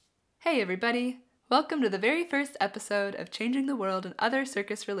Hey everybody! Welcome to the very first episode of Changing the World and Other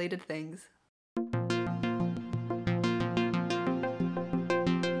Circus-Related Things.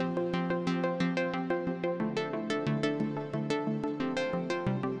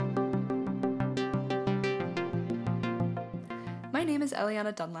 My name is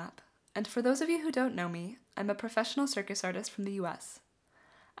Eliana Dunlap, and for those of you who don't know me, I'm a professional circus artist from the US.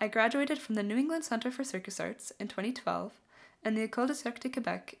 I graduated from the New England Center for Circus Arts in 2012 and the École de Cirque de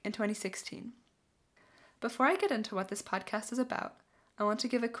Québec in 2016. Before I get into what this podcast is about, I want to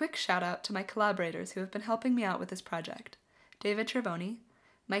give a quick shout out to my collaborators who have been helping me out with this project: David Cervoni,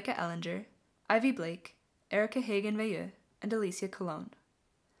 Micah Ellinger, Ivy Blake, Erica Hagen-Veilleux, and Alicia Colon.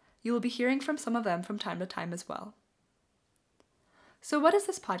 You will be hearing from some of them from time to time as well. So what is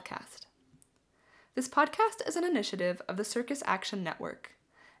this podcast? This podcast is an initiative of the Circus Action Network,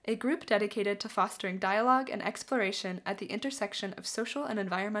 a group dedicated to fostering dialogue and exploration at the intersection of social and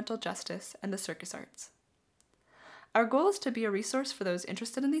environmental justice and the circus arts. Our goal is to be a resource for those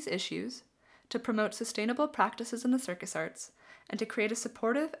interested in these issues, to promote sustainable practices in the circus arts, and to create a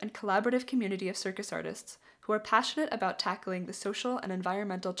supportive and collaborative community of circus artists who are passionate about tackling the social and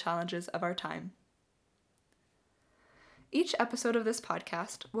environmental challenges of our time. Each episode of this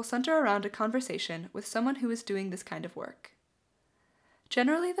podcast will center around a conversation with someone who is doing this kind of work.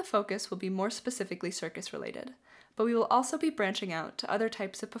 Generally, the focus will be more specifically circus-related, but we will also be branching out to other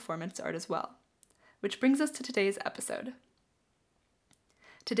types of performance art as well. Which brings us to today's episode.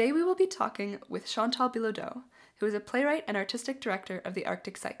 Today we will be talking with Chantal Bilodeau, who is a playwright and artistic director of the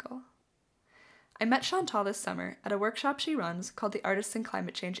Arctic Cycle. I met Chantal this summer at a workshop she runs called the Artists in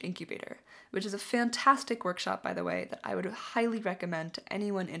Climate Change Incubator, which is a fantastic workshop, by the way, that I would highly recommend to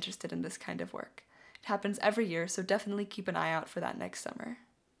anyone interested in this kind of work. It happens every year, so definitely keep an eye out for that next summer.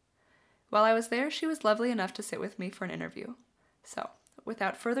 While I was there, she was lovely enough to sit with me for an interview. So,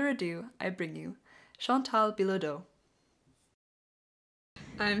 without further ado, I bring you Chantal Bilodeau.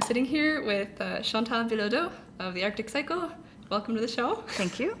 I'm sitting here with Chantal Bilodeau of the Arctic Cycle. Welcome to the show.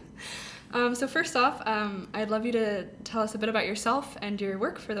 Thank you. So first off, I'd love you to tell us a bit about yourself and your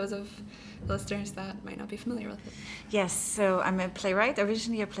work for those of the listeners that might not be familiar with it. Yes, so I'm a playwright,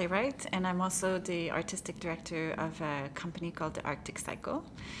 originally a playwright, and I'm also the artistic director of a company called the Arctic Cycle.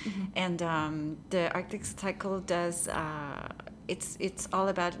 Mm-hmm. And the Arctic Cycle does, it's all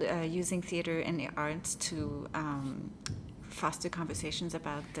about using theater and the arts to foster conversations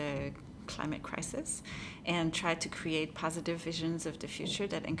about the climate crisis and try to create positive visions of the future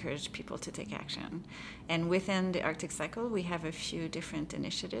that encourage people to take action. And within the Arctic Cycle, we have a few different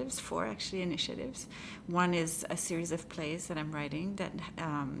initiatives, 4 actually initiatives. One is a series of plays that I'm writing that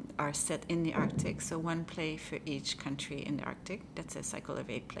are set in the Arctic, so 1 play for each country in the Arctic. That's a cycle of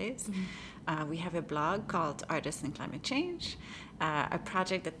 8 plays. Mm-hmm. We have a blog called Artists in Climate Change, a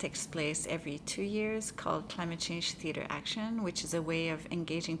project that takes place every 2 years called Climate Change Theater Action, which is a way of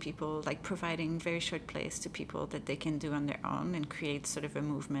engaging people, like providing very short plays to people that they can do on their own and create sort of a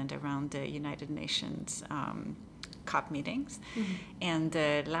movement around the United Nations COP meetings. Mm-hmm. And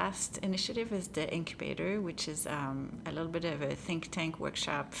the last initiative is the Incubator, which is a little bit of a think tank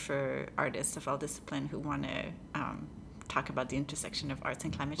workshop for artists of all discipline who want to talk about the intersection of arts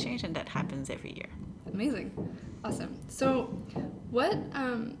and climate change, and that happens every year. Amazing. Awesome. So what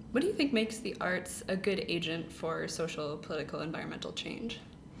do you think makes the arts a good agent for social, political, environmental change?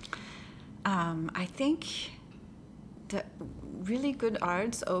 I think the really good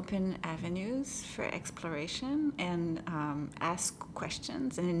arts open avenues for exploration and ask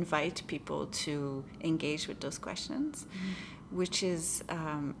questions and invite people to engage with those questions, mm-hmm. which is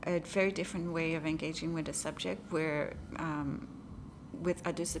a very different way of engaging with a subject where with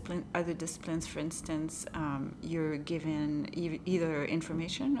other disciplines, for instance, you're given either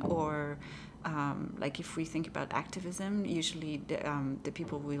information or like if we think about activism, usually the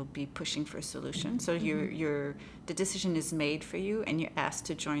people will be pushing for a solution. So mm-hmm. The decision is made for you, and you're asked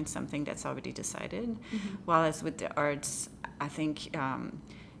to join something that's already decided. Mm-hmm. While as with the arts, I think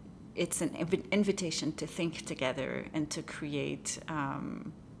it's an invitation to think together and to create.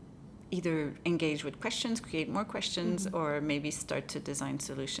 Either engage with questions, create more questions, mm-hmm. or maybe start to design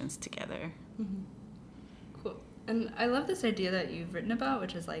solutions together. Mm-hmm. Cool. And I love this idea that you've written about,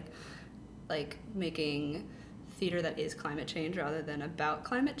 which is like making theater that is climate change rather than about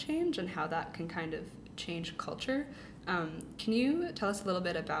climate change, and how that can kind of change culture. Can you tell us a little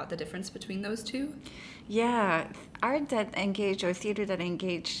bit about the difference between those two? Yeah, art that engage or theater that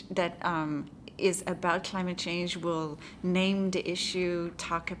engage that is about climate change will name the issue,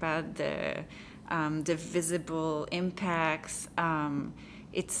 talk about the visible impacts.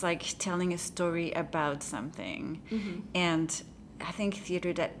 It's like telling a story about something. Mm-hmm. And I think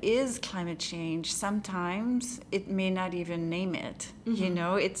theater that is climate change, sometimes it may not even name it. You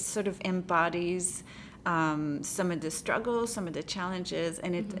know, it sort of embodies some of the struggles, some of the challenges,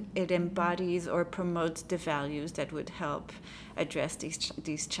 and it embodies or promotes the values that would help address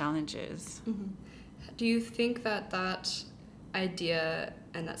these challenges. Do you think that idea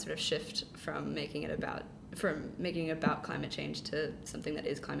and that sort of shift from making it about climate change to something that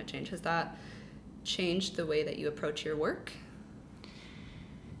is climate change, has that changed the way that you approach your work?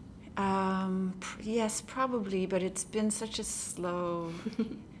 Yes, probably, but it's been such a slow,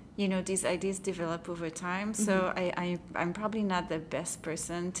 you know, these ideas develop over time. So I'm probably not the best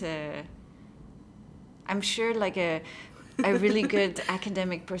person to, I'm sure like a really good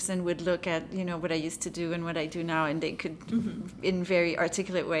academic person would look at, you know, what I used to do and what I do now, and they could, in very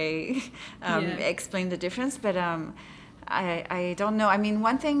articulate way, explain the difference. But I don't know. I mean,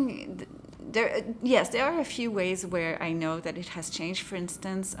 one thing, there are a few ways where I know that it has changed. For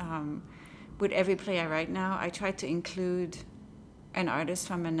instance, with every play I write now, I try to include an artist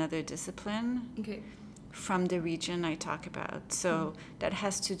from another discipline. Okay. From the region I talk about. So that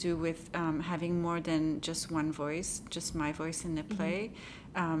has to do with having more than just one voice, just my voice in the play,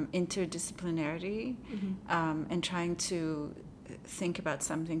 interdisciplinarity, and trying to think about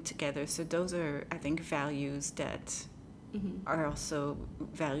something together. So those are, I think, values that are also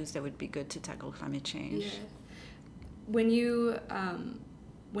values that would be good to tackle climate change. Yeah. When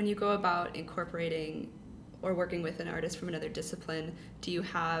you go about incorporating or working with an artist from another discipline, do you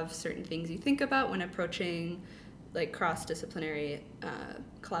have certain things you think about when approaching like cross-disciplinary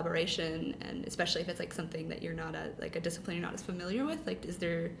collaboration, and especially if it's like something that you're not a discipline you're not as familiar with? Like,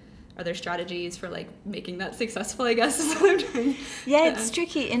 are there strategies for like making that successful, I guess, is what I'm trying. Yeah, it's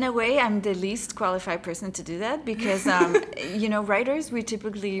tricky. In a way, I'm the least qualified person to do that because, you know, writers, we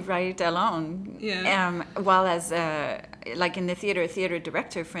typically write alone. Yeah. While as, like in the theater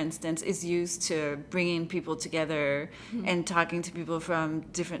director, for instance, is used to bringing people together and talking to people from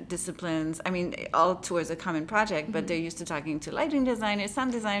different disciplines. I mean, all towards a common project, but they're used to talking to lighting designer,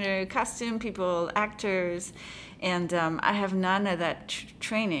 sound designer, costume people, actors. And I have none of that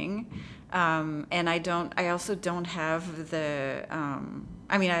training, and I also don't have the.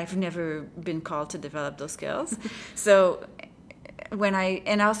 I mean, I've never been called to develop those skills. So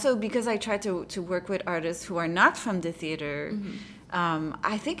and also because I try to work with artists who are not from the theater,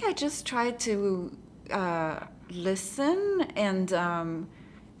 I think I just try to listen and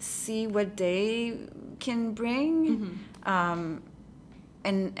see what they can bring,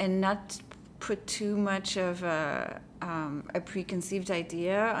 and not put too much of a preconceived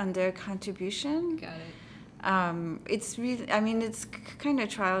idea on their contribution. Got it. It's really, I mean, it's kind of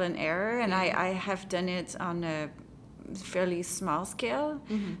trial and error, and I have done it on a fairly small scale.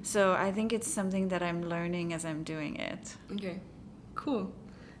 So I think it's something that I'm learning as I'm doing it. Okay, cool.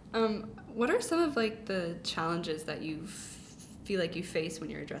 What are some of like the challenges that you feel like you face when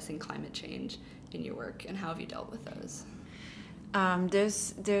you're addressing climate change in your work, and how have you dealt with those?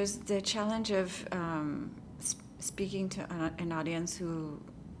 There's the challenge of speaking to an audience who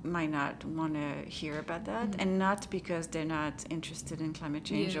might not want to hear about that, and not because they're not interested in climate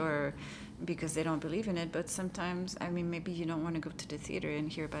change or because they don't believe in it, but sometimes, I mean, maybe you don't want to go to the theater and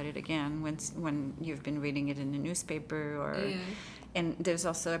hear about it again when you've been reading it in the newspaper or. And there's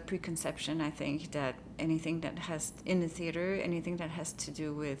also a preconception, I think, that anything that has in the theater, anything that has to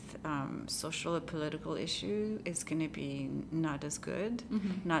do with social or political issue is going to be not as good,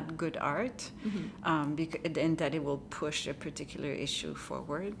 not good art, and that it will push a particular issue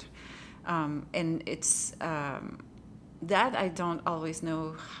forward. And it's that I don't always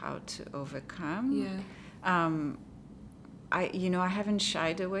know how to overcome. I haven't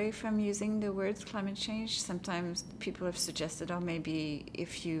shied away from using the words climate change. Sometimes people have suggested, maybe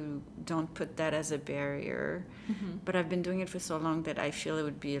if you don't put that as a barrier. But I've been doing it for so long that I feel it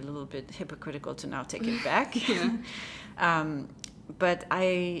would be a little bit hypocritical to now take it back. But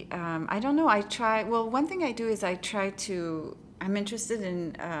I don't know. One thing I do is I'm interested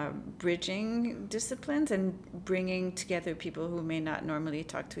in bridging disciplines and bringing together people who may not normally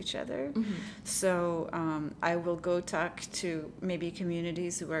talk to each other. So I will go talk to maybe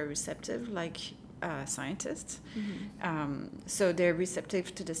communities who are receptive, like scientists. So they're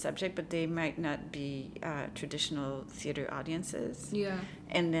receptive to the subject, but they might not be traditional theater audiences.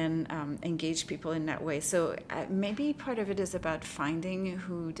 And then engage people in that way. So maybe part of it is about finding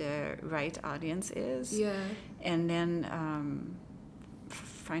who the right audience is. And then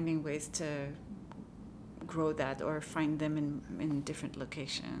finding ways to grow that or find them in different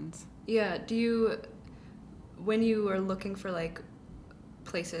locations. When you are looking for like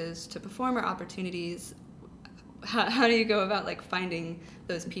places to perform or opportunities, how do you go about like finding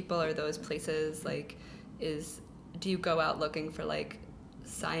those people or those places? Like, do you go out looking for like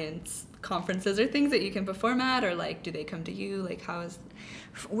science conferences or things that you can perform at, or like do they come to you? Like, how is...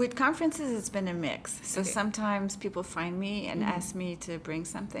 With conferences, it's been a mix. So Okay. sometimes people find me and ask me to bring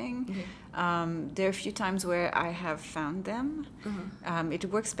something. Okay. There are a few times where I have found them. It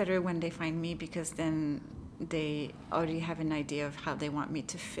works better when they find me, because then they already have an idea of how they want me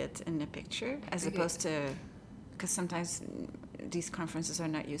to fit in the picture, as Okay. opposed to, because sometimes these conferences are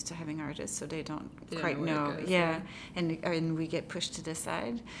not used to having artists, so they don't quite know know. where it goes, Yeah, and we get pushed to the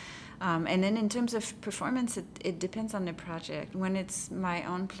side. And then in terms of performance, it depends on the project. When it's my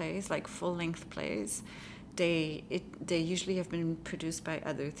own plays, like full-length plays, they usually have been produced by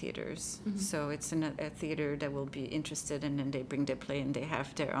other theaters. So it's a theater that will be interested, and then they bring their play and they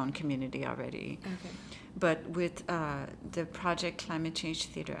have their own community already. Okay. But with the project Climate Change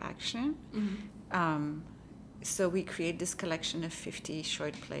Theater Action, so we create this collection of 50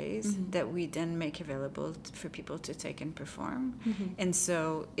 short plays that we then make available for people to take and perform. And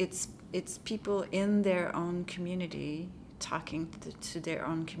so it's people in their own community talking to their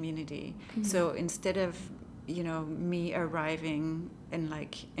own community. So instead of, me arriving and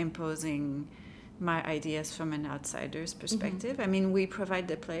like imposing my ideas from an outsider's perspective. I mean, we provide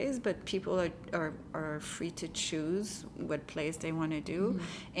the plays, but people are free to choose what plays they want to do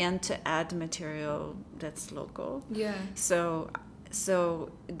and to add material that's local. Yeah. So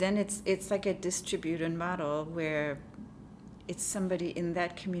then it's like a distributed model where it's somebody in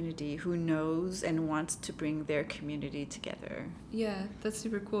that community who knows and wants to bring their community together. Yeah, that's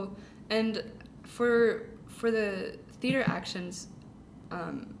super cool. And for the theater actions,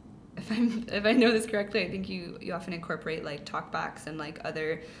 if I know this correctly, I think you often incorporate like talkbacks and like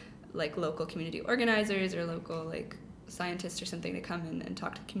other like local community organizers or local like scientists or something to come in and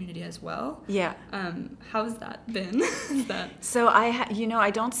talk to the community as well. Yeah. How's that been? So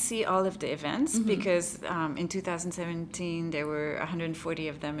I don't see all of the events because in 2017 there were 140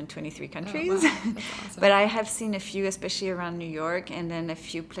 of them in 23 countries. Oh, wow. That's awesome. But I have seen a few, especially around New York, and then a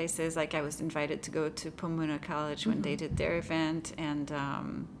few places. Like I was invited to go to Pomona College when they did their event, and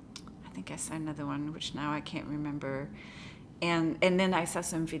I think I saw another one, which now I can't remember. And then I saw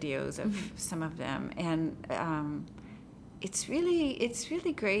some videos of some of them, and it's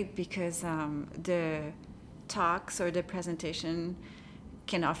really great because the talks or the presentation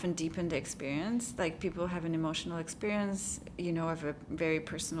can often deepen the experience. Like people have an emotional experience, of a very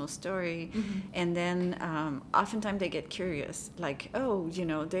personal story, and then oftentimes they get curious, like, oh,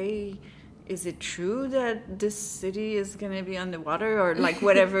 is it true that this city is going to be underwater, or like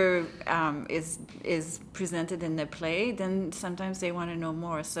whatever is presented in the play? Then sometimes they want to know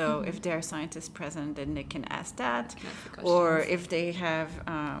more. So if there are scientists present, then they can ask that. Or if they have,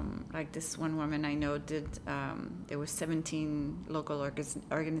 like this one woman I know did, there were 17 local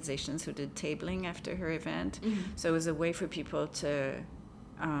organizations who did tabling after her event. So it was a way for people to...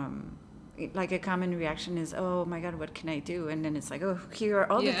 like a common reaction is, oh my God, what can I do? And then it's like, oh, here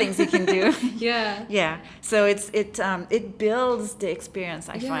are all the things you can do. Yeah. So it builds the experience,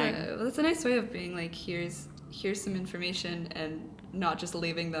 I find. Yeah, well, that's a nice way of being like, here's some information, and not just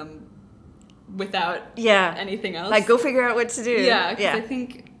leaving them without anything else. Like, go figure out what to do. Yeah, because I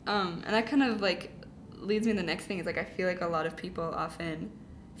think, and that kind of like leads me to the next thing is like, I feel like a lot of people often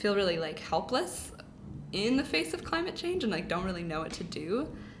feel really like helpless in the face of climate change and like don't really know what to do.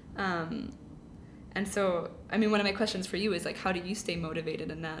 And so, I mean, one of my questions for you is like, how do you stay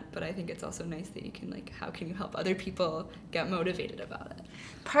motivated in that? But I think it's also nice that you can like, how can you help other people get motivated about it?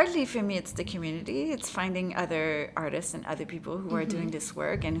 Partly for me, it's the community. It's finding other artists and other people who are doing this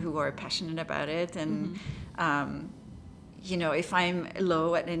work and who are passionate about it. And, if I'm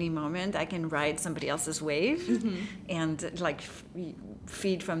low at any moment, I can ride somebody else's wave and like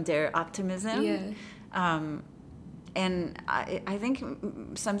feed from their optimism. Yeah. And I think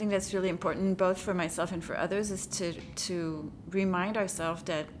something that's really important, both for myself and for others, is to remind ourselves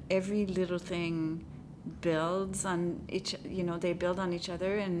that every little thing builds on they build on each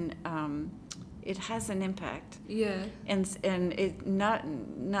other, and it has an impact. Yeah. And it not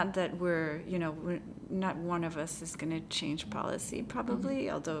that we're not one of us is going to change policy, probably,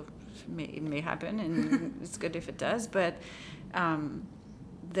 although it may happen, and it's good if it does, but.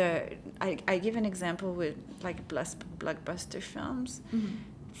 I give an example with like blockbuster films.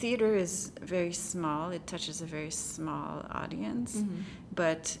 Theater is very small. It touches a very small audience,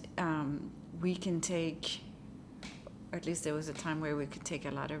 but we can take, or at least there was a time where we could take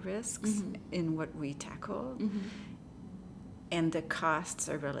a lot of risks in what we tackle. and the costs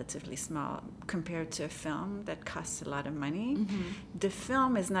are relatively small compared to a film that costs a lot of money. The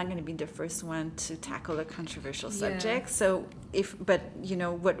film is not going to be the first one to tackle a controversial subject. So but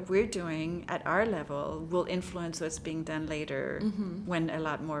what we're doing at our level will influence what's being done later when a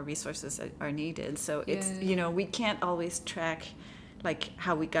lot more resources are needed. So it's we can't always track like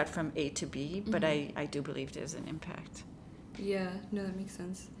how we got from A to B, but I do believe there's an impact. Yeah, no, that makes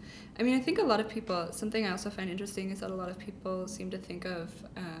sense. I mean, I think a lot of people, something I also find interesting is that a lot of people seem to think of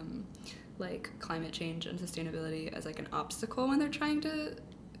like climate change and sustainability as like an obstacle when they're trying to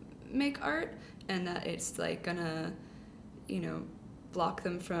make art, and that it's like gonna, block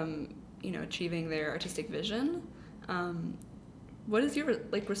them from, achieving their artistic vision. What is your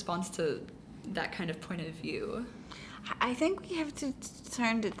like response to that kind of point of view? I think we have to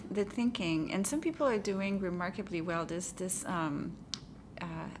turn the thinking, and some people are doing remarkably well. This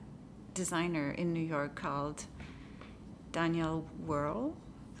designer in New York called Danielle Whirl,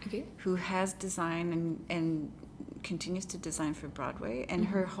 who has designed and continues to design for Broadway, and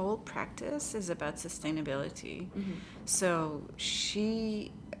her whole practice is about sustainability. So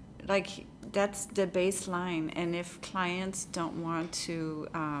she, like, that's the baseline, and if clients don't want to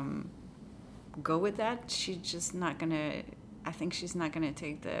go with that, she's just not gonna. I think she's not gonna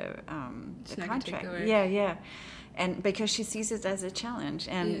take the contract. Yeah, and because she sees it as a challenge,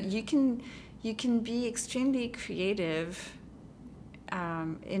 and you can be extremely creative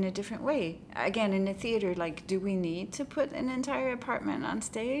in a different way. Again, in a theater, like, do we need to put an entire apartment on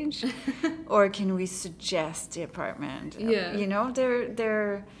stage, or can we suggest the apartment?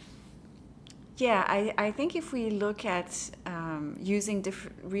 They're. Yeah, I think if we look at using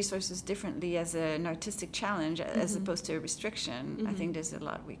different resources differently as an artistic challenge as opposed to a restriction, I think there's a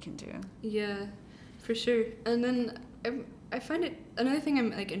lot we can do. Yeah, for sure. And then I find it, another thing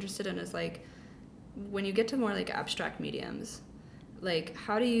I'm like interested in is like when you get to more like abstract mediums, like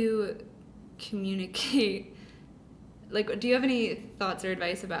how do you communicate, like do you have any thoughts or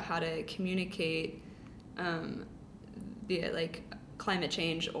advice about how to communicate the like climate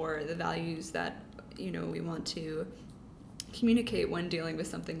change or the values that we want to communicate when dealing with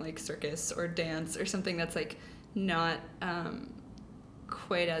something like circus or dance or something that's like not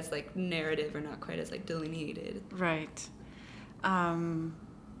quite as like narrative or not quite as like delineated? Right.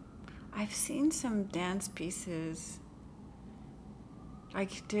 I've seen some dance pieces.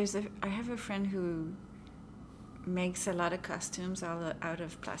 Like I have a friend who makes a lot of costumes out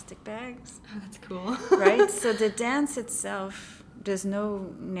of plastic bags. Oh, that's cool. Right? So the dance itself, there's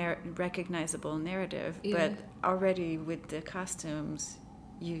no recognizable narrative, but already with the costumes,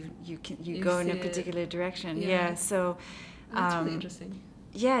 you go in a particular direction. Yeah. So that's really interesting.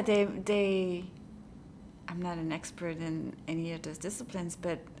 Yeah, they. I'm not an expert in any of those disciplines,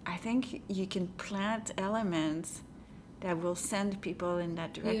 but I think you can plant elements that will send people in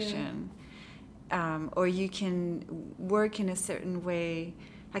that direction. Or you can work in a certain way.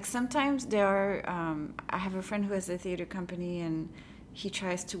 Like sometimes there are, I have a friend who has a theater company and he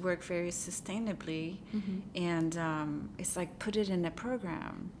tries to work very sustainably, and it's like put it in a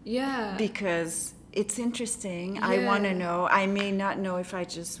program. Yeah. Because it's interesting. Yeah. I want to know. I may not know if I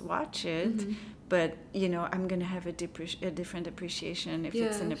just watch it, but I'm going to have a different appreciation if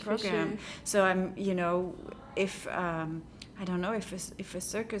it's in a program. Sure. So I'm, if I don't know if a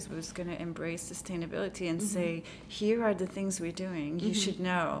circus was going to embrace sustainability and say, here are the things we're doing, you should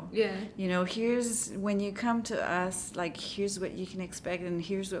know. Yeah. Here's when you come to us, like, here's what you can expect, and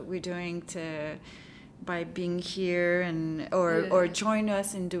here's what we're doing by being here, and or join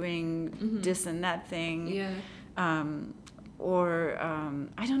us in doing this and that thing. Yeah. I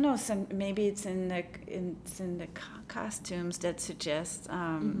don't know. Maybe it's in the costumes that suggest.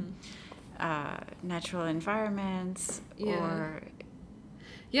 Natural environments it's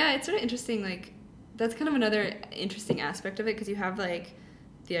sort of interesting, like that's kind of another interesting aspect of it, because you have like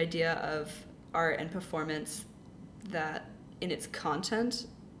the idea of art and performance that in its content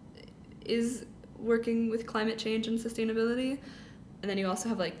is working with climate change and sustainability, and then you also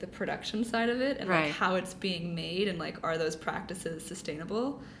have like the production side of it and like how it's being made, and like are those practices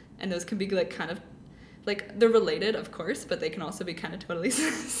sustainable, and those can be like kind of like they're related, of course, but they can also be kind of totally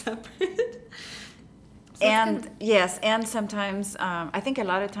separate. So and sometimes I think a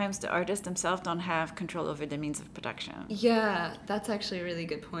lot of times the artists themselves don't have control over the means of production. Yeah, that's actually a really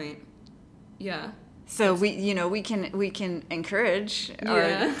good point. Yeah. So we can encourage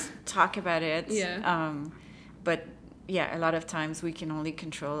or talk about it. Yeah. But a lot of times we can only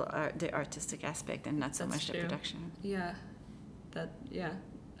control the artistic aspect and not so much the production. Yeah. I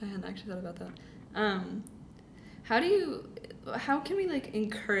hadn't actually thought about that. How can we like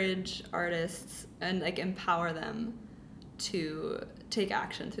encourage artists and like empower them to take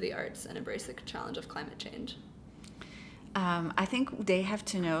action through the arts and embrace the challenge of climate change? I think they have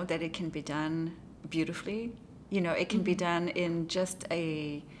to know that it can be done beautifully. It can be done in just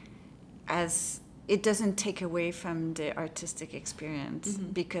as it doesn't take away from the artistic experience,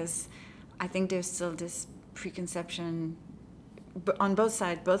 because I think there's still this preconception on both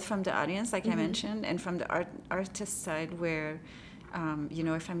sides, both from the audience, like I mentioned, and from the artist side, where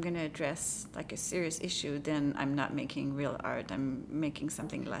if I'm going to address like a serious issue, then I'm not making real art. I'm making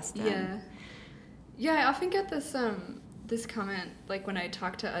something less than. Yeah, I often get this comment, like when I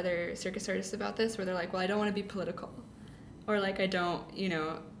talk to other circus artists about this, where they're like, well, I don't want to be political, or like I don't,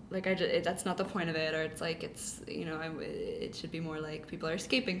 that's not the point of it, or it's like it should be more like people are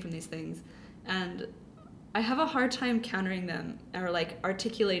escaping from these things, and I have a hard time countering them or like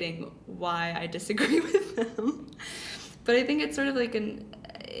articulating why I disagree with them. But I think it's sort of like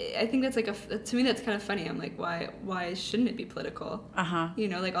I think that's like to me that's kind of funny. I'm like, why shouldn't it be political?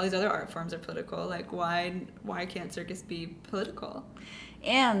 Like all these other art forms are political. Like why can't circus be political?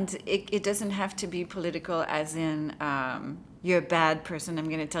 And it doesn't have to be political as in you're a bad person, I'm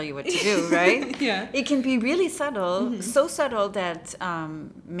going to tell you what to do, right? Yeah. It can be really subtle, so subtle that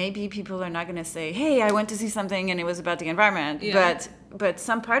maybe people are not going to say, hey, I went to see something and it was about the environment, but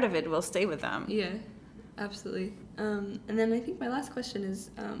some part of it will stay with them. Yeah, absolutely. And then I think my last question is,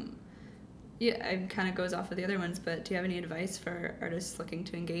 it kind of goes off of the other ones, but do you have any advice for artists looking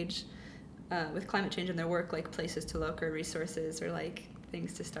to engage with climate change in their work, like places to look or resources or like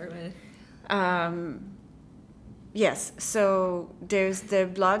things to start with? Yes, so there's the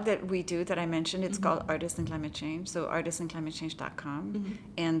blog that we do that I mentioned. It's called Artists and Climate Change, so artistsandclimatechange.com.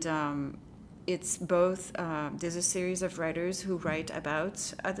 And it's both, there's a series of writers who write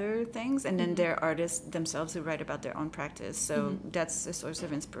about other things, and then there are artists themselves who write about their own practice. So that's a source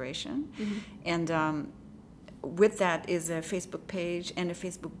of inspiration. And with that is a Facebook page and a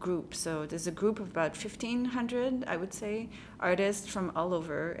Facebook group. So there's a group of about 1,500, I would say, artists from all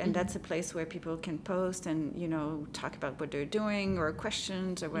over, and that's a place where people can post and, talk about what they're doing or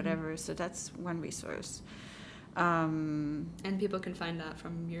questions or whatever. So that's one resource. And people can find that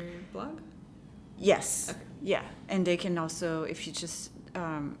from your blog? Yes. Okay. Yeah. And they can also, if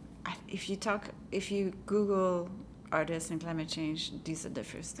you Google artists and climate change, these are the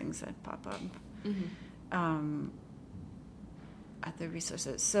first things that pop up. Other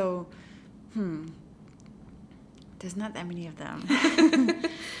resources. So, there's not that many of them.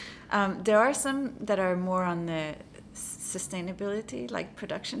 There are some that are more on the sustainability, like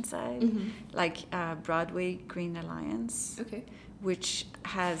production side, like Broadway Green Alliance, which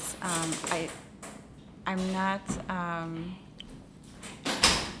has, I'm not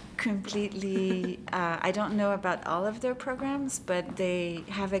completely, I don't know about all of their programs, but they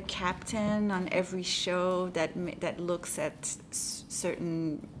have a captain on every show that looks at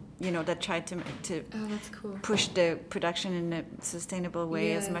certain, that try to oh, that's cool. push the production in a sustainable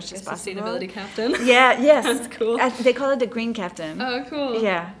way as much as possible. Sustainability captain. Yeah, yes. That's cool. They call it the Green Captain. Oh, cool.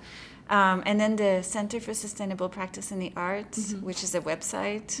 Yeah. And then the Center for Sustainable Practice in the Arts, which is a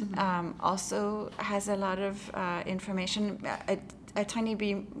website, also has a lot of information. A tiny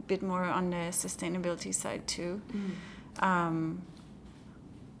bit more on the sustainability side too. On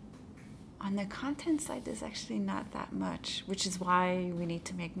the content side, there's actually not that much, which is why we need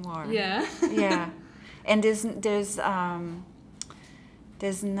to make more. Yeah. Yeah, and there's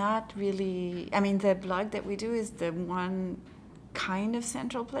not really. I mean, the blog that we do is the one kind of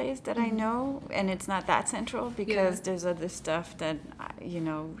central place that I know, and it's not that central because there's other stuff that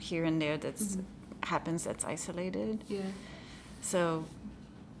here and there that's happens that's isolated. Yeah. So,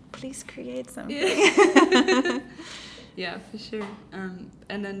 please create something. Yeah, yeah, for sure. And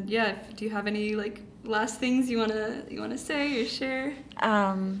then, do you have any like last things you wanna say or share?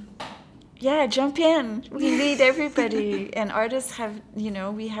 Yeah, jump in. We need everybody, and artists have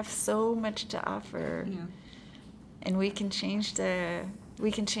we have so much to offer, and we can change the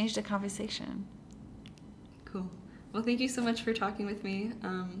conversation. Cool. Well, thank you so much for talking with me.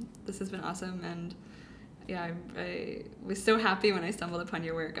 This has been awesome, and. Yeah, I was so happy when I stumbled upon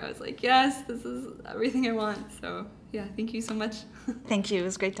your work. I was like, yes, this is everything I want. So, yeah, thank you so much. Thank you. It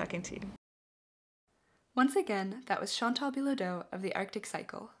was great talking to you. Once again, that was Chantal Bilodeau of the Arctic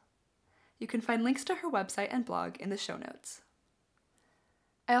Cycle. You can find links to her website and blog in the show notes.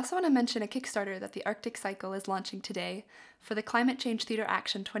 I also want to mention a Kickstarter that the Arctic Cycle is launching today for the Climate Change Theatre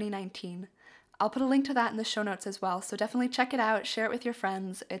Action 2019. I'll put a link to that in the show notes as well, so definitely check it out, share it with your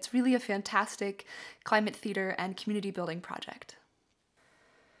friends. It's really a fantastic climate theater and community building project.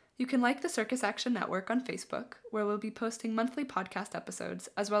 You can like the Circus Action Network on Facebook, where we'll be posting monthly podcast episodes,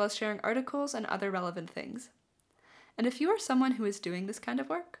 as well as sharing articles and other relevant things. And if you are someone who is doing this kind of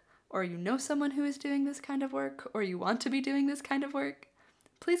work, or you know someone who is doing this kind of work, or you want to be doing this kind of work,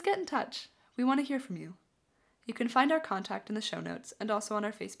 please get in touch. We want to hear from you. You can find our contact in the show notes and also on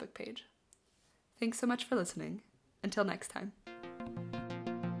our Facebook page. Thanks so much for listening. Until next time.